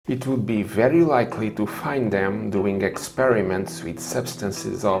It would be very likely to find them doing experiments with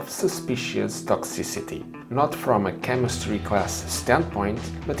substances of suspicious toxicity, not from a chemistry class standpoint,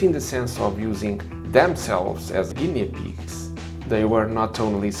 but in the sense of using themselves as guinea pigs. They were not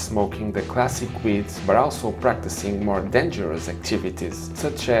only smoking the classic weeds, but also practicing more dangerous activities,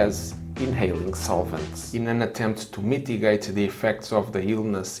 such as inhaling solvents, in an attempt to mitigate the effects of the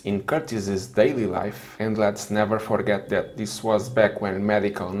illness in Curtis's daily life. And let's never forget that this was back when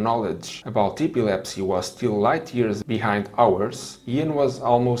medical knowledge about epilepsy was still light years behind ours. Ian was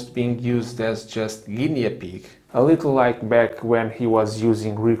almost being used as just guinea pig, a little like back when he was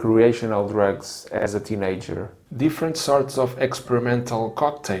using recreational drugs as a teenager. Different sorts of experimental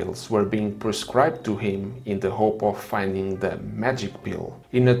cocktails were being prescribed to him in the hope of finding the magic pill,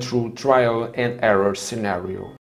 in a true trial and error scenario.